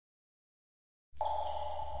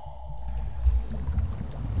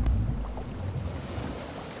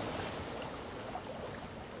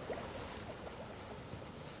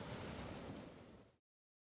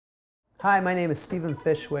Hi, my name is Stephen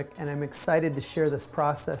Fishwick, and I'm excited to share this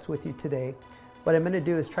process with you today. What I'm going to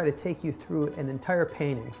do is try to take you through an entire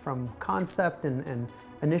painting, from concept and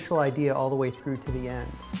initial idea all the way through to the end.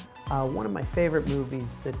 One of my favorite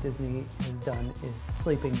movies that Disney has done is The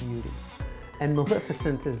Sleeping Beauty. And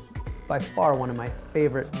Maleficent is by far one of my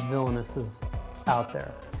favorite villainesses out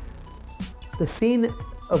there. The scene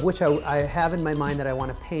of which I have in my mind that I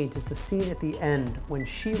want to paint is the scene at the end when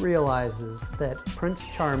she realizes that Prince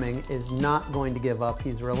Charming is not going to give up.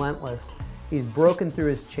 He's relentless. He's broken through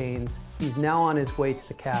his chains. He's now on his way to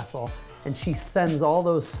the castle, and she sends all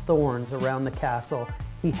those thorns around the castle.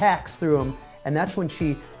 He hacks through them, and that's when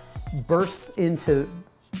she bursts into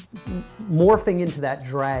morphing into that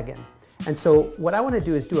dragon. And so what I want to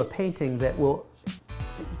do is do a painting that will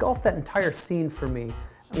engulf that entire scene for me.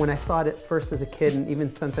 When I saw it at first as a kid, and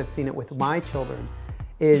even since I've seen it with my children,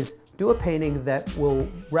 is do a painting that will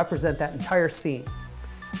represent that entire scene.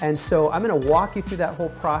 And so I'm going to walk you through that whole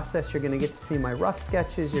process. You're going to get to see my rough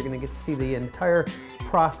sketches. You're going to get to see the entire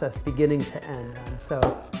process beginning to end. And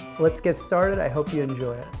so let's get started. I hope you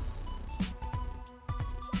enjoy it.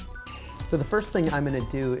 So the first thing I'm going to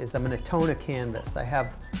do is I'm going to tone a canvas. I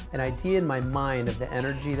have an idea in my mind of the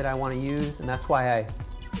energy that I want to use, and that's why I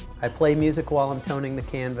play music while I'm toning the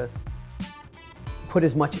canvas. Put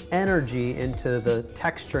as much energy into the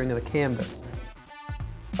texturing of the canvas.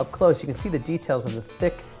 Up close, you can see the details of the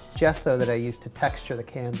thick gesso that I use to texture the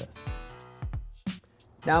canvas.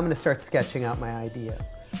 Now I'm going to start sketching out my idea.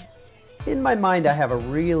 In my mind, I have a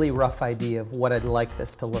really rough idea of what I'd like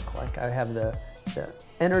this to look like. I have the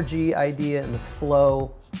energy idea and the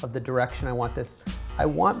flow of the direction I want this. I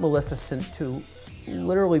want Maleficent to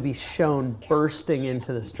literally be shown bursting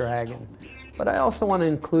into this dragon. But I also want to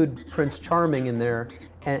include Prince Charming in there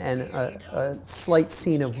and a slight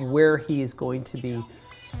scene of where he is going to be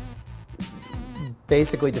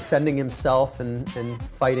basically defending himself and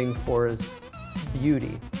fighting for his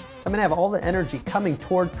beauty. So I'm going to have all the energy coming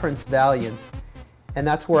toward Prince Valiant, and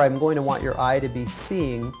that's where I'm going to want your eye to be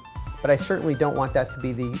seeing, but I certainly don't want that to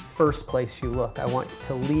be the first place you look. I want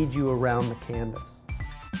to lead you around the canvas.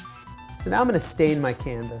 So now I'm going to stain my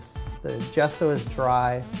canvas. The gesso is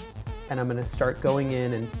dry, and I'm going to start going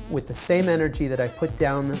in, and with the same energy that I put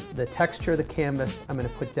down the texture of the canvas, I'm going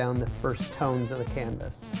to put down the first tones of the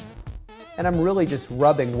canvas. And I'm really just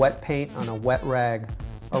rubbing wet paint on a wet rag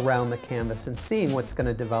around the canvas and seeing what's going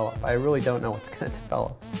to develop. I really don't know what's going to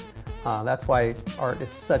develop. That's why art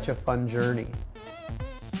is such a fun journey.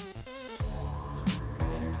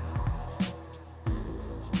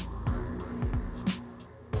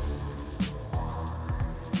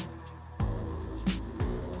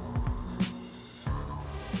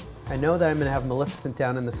 I know that I'm going to have Maleficent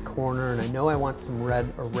down in this corner, and I know I want some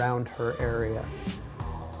red around her area.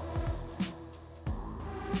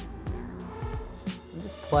 I'm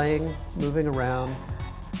just playing, moving around,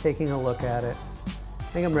 taking a look at it. I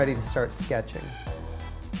think I'm ready to start sketching.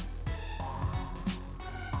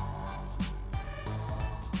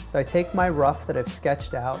 So I take my rough that I've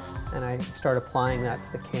sketched out, and I start applying that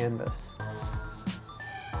to the canvas.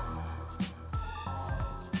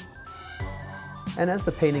 And as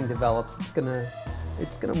the painting develops, it's gonna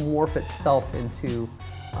morph itself into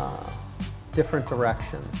different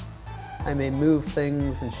directions. I may move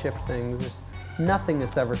things and shift things. There's nothing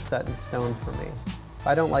that's ever set in stone for me. If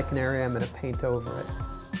I don't like an area, I'm gonna paint over it.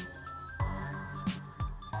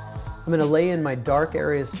 I'm gonna lay in my dark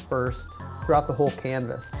areas first throughout the whole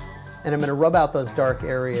canvas. And I'm gonna rub out those dark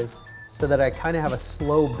areas so that I kind of have a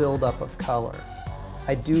slow buildup of color.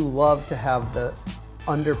 I do love to have the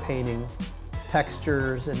underpainting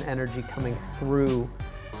textures and energy coming through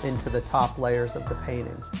into the top layers of the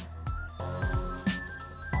painting.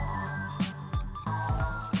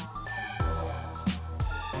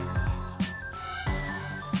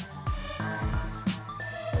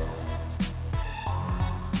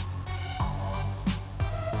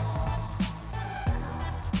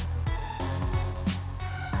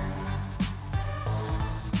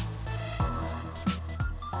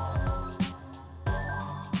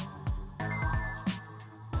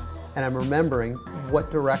 And I'm remembering what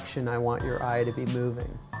direction I want your eye to be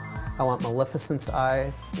moving. I want Maleficent's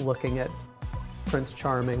eyes looking at Prince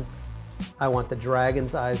Charming. I want the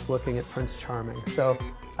dragon's eyes looking at Prince Charming. So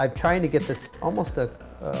I'm trying to get this almost a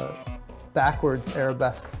backwards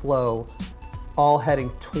arabesque flow, all heading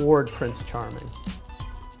toward Prince Charming.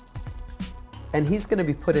 And he's going to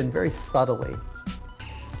be put in very subtly.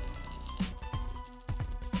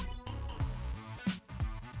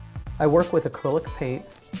 I work with acrylic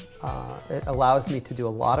paints. It allows me to do a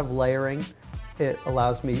lot of layering.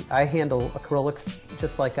 I handle acrylics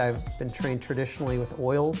just like I've been trained traditionally with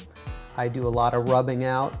oils. I do a lot of rubbing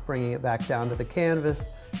out, bringing it back down to the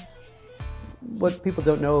canvas. What people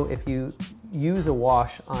don't know, if you use a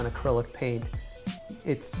wash on acrylic paint,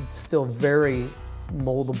 it's still very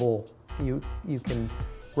moldable. You can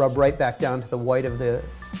rub right back down to the white of the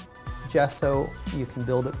gesso. You can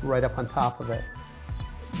build it right up on top of it.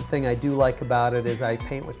 The thing I do like about it is I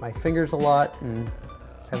paint with my fingers a lot and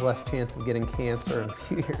have less chance of getting cancer in a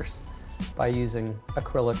few years by using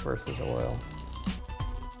acrylic versus oil.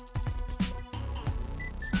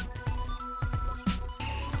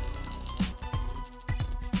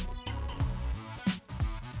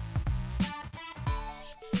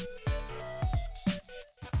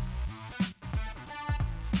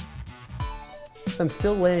 So I'm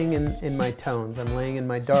still laying in my tones. I'm laying in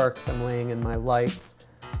my darks, I'm laying in my lights.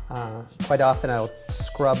 Quite often I'll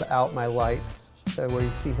scrub out my lights. So where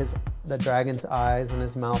you see the dragon's eyes and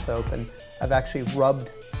his mouth open, I've actually rubbed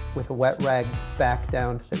with a wet rag back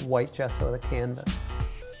down to the white gesso of the canvas.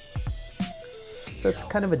 So it's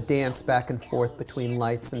kind of a dance back and forth between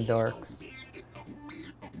lights and darks,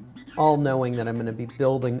 all knowing that I'm going to be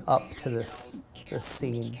building up to this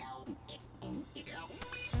scene.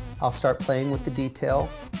 I'll start playing with the detail,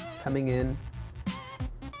 coming in.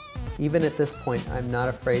 Even at this point, I'm not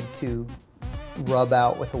afraid to rub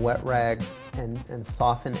out with a wet rag and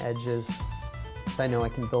soften edges, because I know I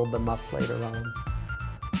can build them up later on.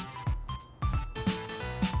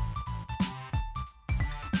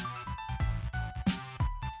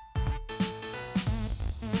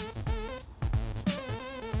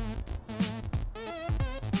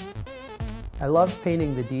 I love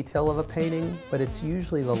painting the detail of a painting, but it's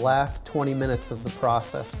usually the last 20 minutes of the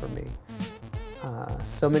process for me.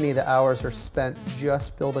 So many of the hours are spent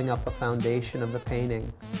just building up a foundation of the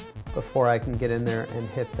painting before I can get in there and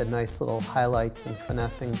hit the nice little highlights and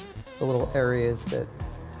finessing the little areas that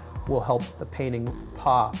will help the painting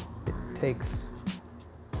pop. It takes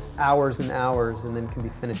hours and hours and then can be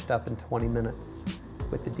finished up in 20 minutes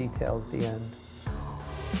with the detail at the end.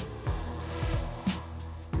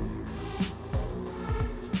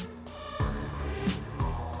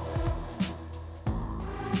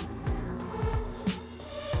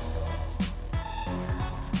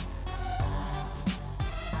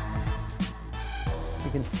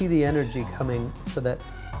 You can see the energy coming so that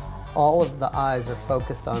all of the eyes are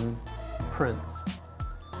focused on Prince.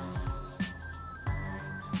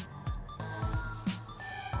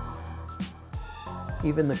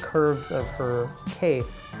 Even the curves of her cape,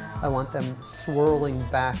 I want them swirling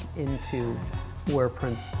back into where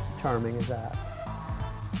Prince Charming is at.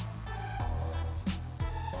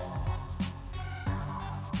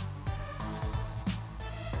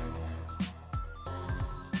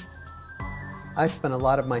 I spend a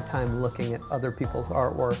lot of my time looking at other people's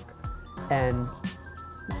artwork, and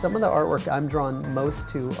some of the artwork I'm drawn most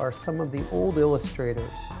to are some of the old illustrators,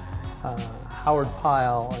 Howard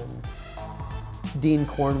Pyle and Dean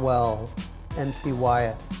Cornwell, N.C.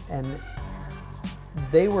 Wyeth, and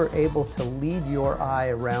they were able to lead your eye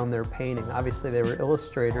around their painting. Obviously they were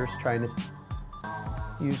illustrators trying to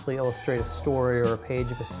usually illustrate a story or a page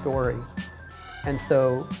of a story, and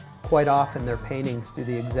so quite often their paintings do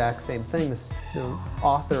the exact same thing the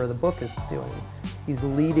author of the book is doing. He's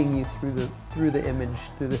leading you through the image,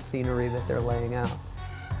 through the scenery that they're laying out.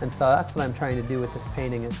 And so that's what I'm trying to do with this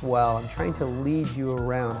painting as well. I'm trying to lead you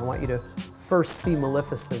around. I want you to first see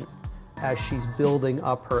Maleficent as she's building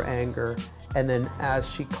up her anger, and then as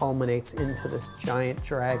she culminates into this giant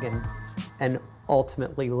dragon, and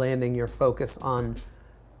ultimately landing your focus on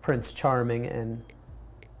Prince Charming and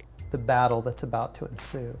the battle that's about to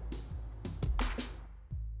ensue.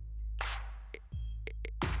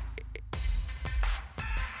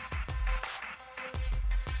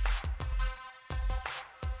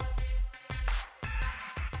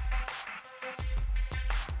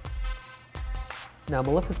 Now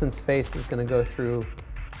Maleficent's face is going to go through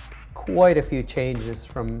quite a few changes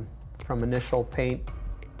from initial paint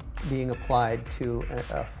being applied to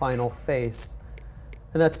a final face.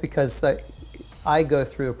 And that's because I go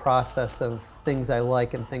through a process of things I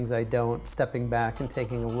like and things I don't, stepping back and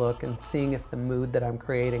taking a look and seeing if the mood that I'm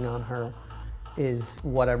creating on her is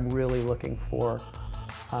what I'm really looking for.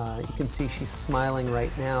 You can see she's smiling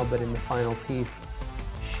right now, but in the final piece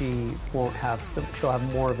she'll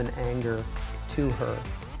have more of an anger to her.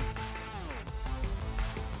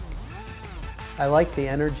 I like the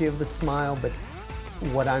energy of the smile, but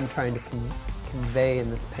what I'm trying to convey in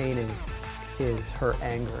this painting is her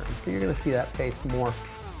anger. And so you're going to see that face morph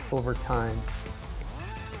over time.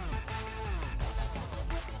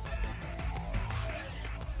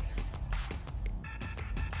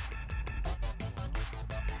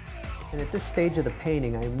 And at this stage of the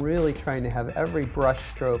painting, I'm really trying to have every brush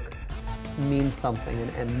stroke mean something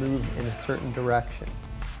and move in a certain direction.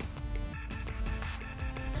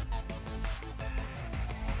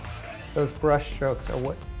 Those brush strokes are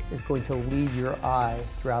what is going to lead your eye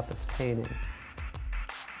throughout this painting.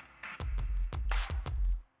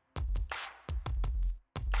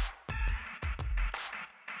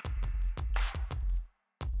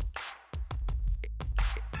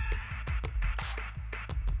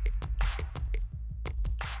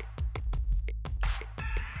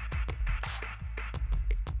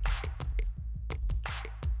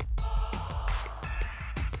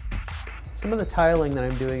 Some of the tiling that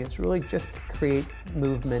I'm doing is really just to create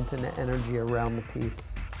movement and energy around the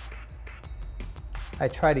piece. I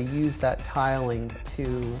try to use that tiling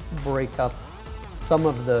to break up some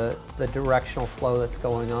of the directional flow that's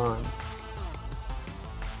going on.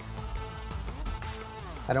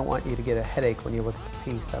 I don't want you to get a headache when you look at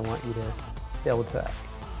the piece. I want you to be able to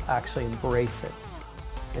actually embrace it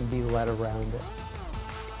and be led around it.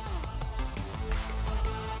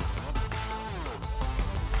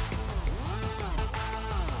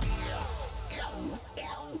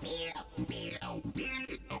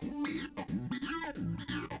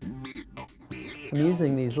 I'm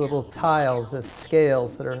using these little tiles as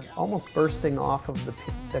scales that are almost bursting off of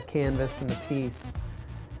the canvas and the piece,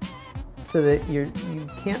 so that you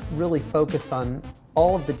can't really focus on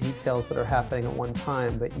all of the details that are happening at one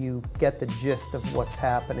time, but you get the gist of what's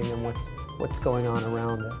happening and what's going on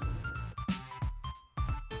around it.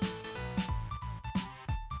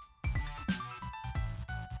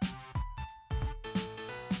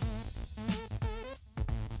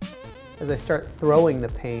 As I start throwing the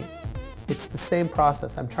paint, it's the same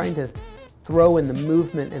process. I'm trying to throw in the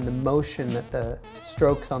movement and the motion that the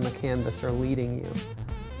strokes on the canvas are leading you.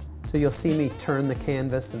 So you'll see me turn the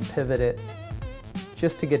canvas and pivot it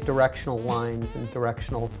just to get directional lines and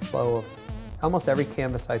directional flow of almost every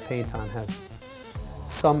canvas I paint on has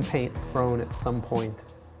some paint thrown at some point.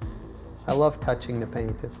 I love touching the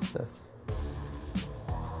paint.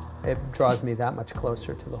 It draws me that much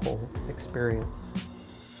closer to the whole experience.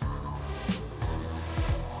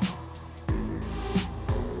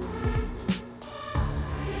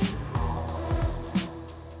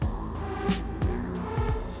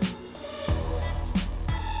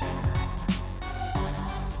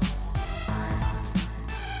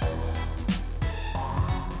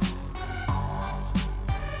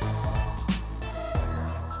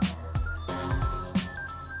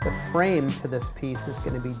 The frame to this piece is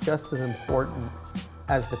going to be just as important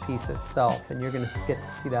as the piece itself, and you're going to get to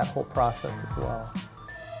see that whole process as well.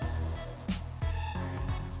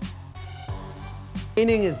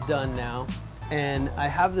 Painting is done now, and I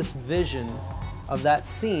have this vision of that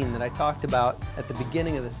scene that I talked about at the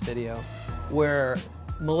beginning of this video, where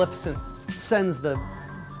Maleficent sends the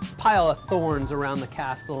pile of thorns around the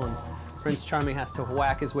castle and Prince Charming has to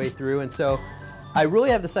whack his way through. And so I really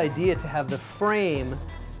have this idea to have the frame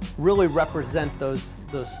really represent those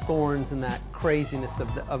thorns and that craziness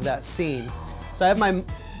of that scene. So I have my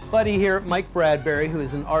buddy here, Mike Bradbury, who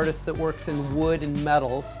is an artist that works in wood and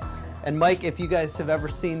metals. And Mike, if you guys have ever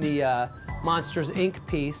seen the Monsters, Inc.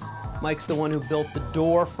 piece, Mike's the one who built the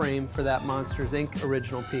door frame for that Monsters, Inc.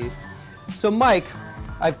 original piece. So Mike,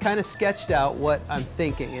 I've kind of sketched out what I'm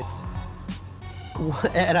thinking.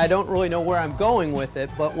 And I don't really know where I'm going with it,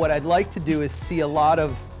 but what I'd like to do is see a lot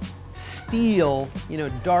of steel,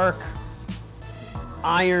 dark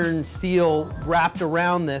iron steel wrapped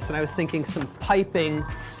around this. And I was thinking some piping,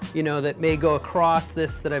 that may go across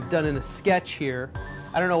this that I've done in a sketch here.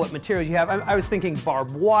 I don't know what materials you have. I was thinking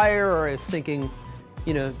barbed wire, or I was thinking,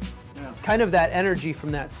 kind of that energy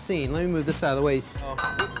from that scene. Let me move this out of the way.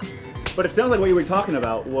 But it sounds like what you were talking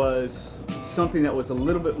about was something that was a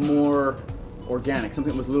little bit more organic,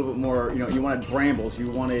 something that was a little bit more, you wanted brambles, you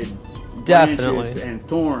wanted branches and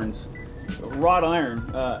thorns. Wrought iron,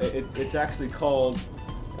 it's actually called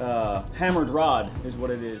hammered rod is what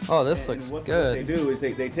it is. Oh, this looks good. What they do is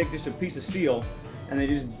they take just a piece of steel and they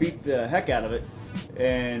just beat the heck out of it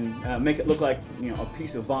and make it look like a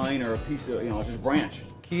piece of vine or a piece of just branch.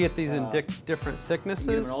 Can you get these in different thicknesses?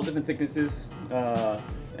 You get them in all different thicknesses,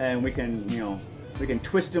 and we can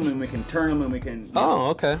twist them and we can turn them and we can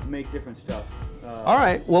make different stuff. All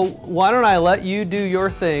right. Well, why don't I let you do your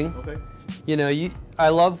thing? Okay. I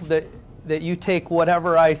love that you take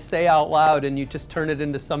whatever I say out loud and you just turn it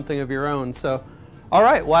into something of your own. So, all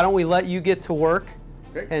right. Why don't we let you get to work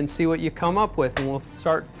and see what you come up with, and we'll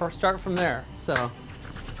start from there. So,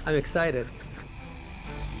 I'm excited.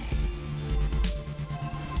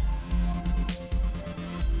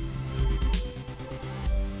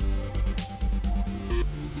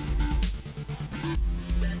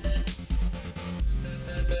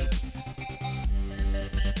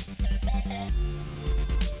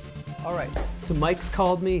 All right, so Mike's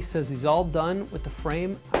called me. He says he's all done with the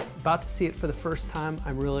frame. I'm about to see it for the first time.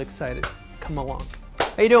 I'm really excited. Come along.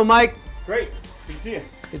 How you doing, Mike? Great. Good to see you.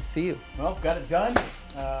 Good to see you. Well, got it done.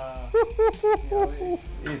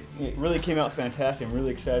 It really came out fantastic. I'm really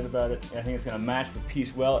excited about it. I think it's going to match the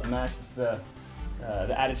piece well. It matches the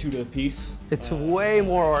attitude of the piece. It's way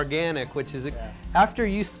more organic, which is, after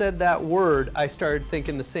you said that word, I started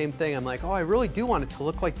thinking the same thing. I'm like, oh, I really do want it to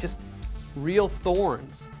look like just real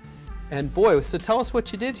thorns. And boy, so tell us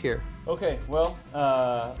what you did here. Okay, well,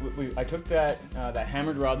 I took that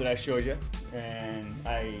hammered rod that I showed you, and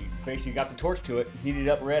I basically got the torch to it, heated it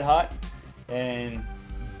up red hot, and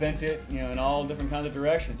bent it, in all different kinds of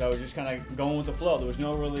directions. I was just kind of going with the flow. There was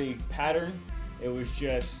no really pattern. It was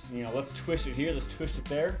just, let's twist it here, let's twist it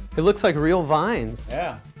there. It looks like real vines.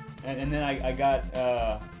 Yeah, and then I got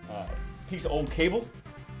a piece of old cable,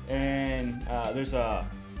 and there's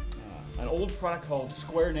an old product called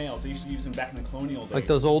square nails. They used to use them back in the colonial days. Like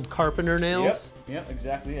those old carpenter nails? Yep,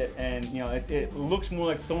 exactly it. And it looks more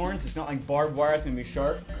like thorns. It's not like barbed wire. It's gonna be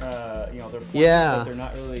sharp. They're pointy, but they're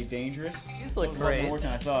not really dangerous. These look great. More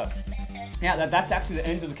than I thought. Yeah, that's actually the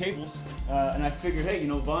ends of the cables. And I figured, hey,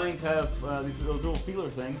 vines have those little feeler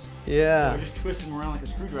things. Yeah. So I just twisted them around like a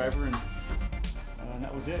screwdriver, and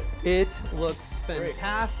that was it. It looks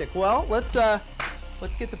fantastic. Great. Well, let's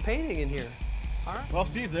get the painting in here. All right. Well,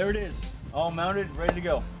 Steve, there it is. All mounted, ready to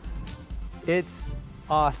go. It's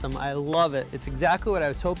awesome. I love it. It's exactly what I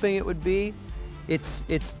was hoping it would be. It's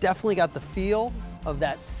definitely got the feel of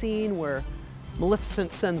that scene where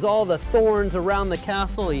Maleficent sends all the thorns around the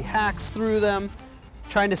castle. He hacks through them,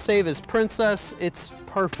 trying to save his princess. It's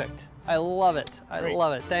perfect. I love it. I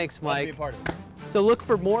love it. Thanks, Mike. Glad to be a part of it. So look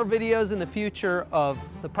for more videos in the future of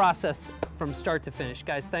the process from start to finish.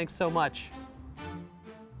 Guys, thanks so much.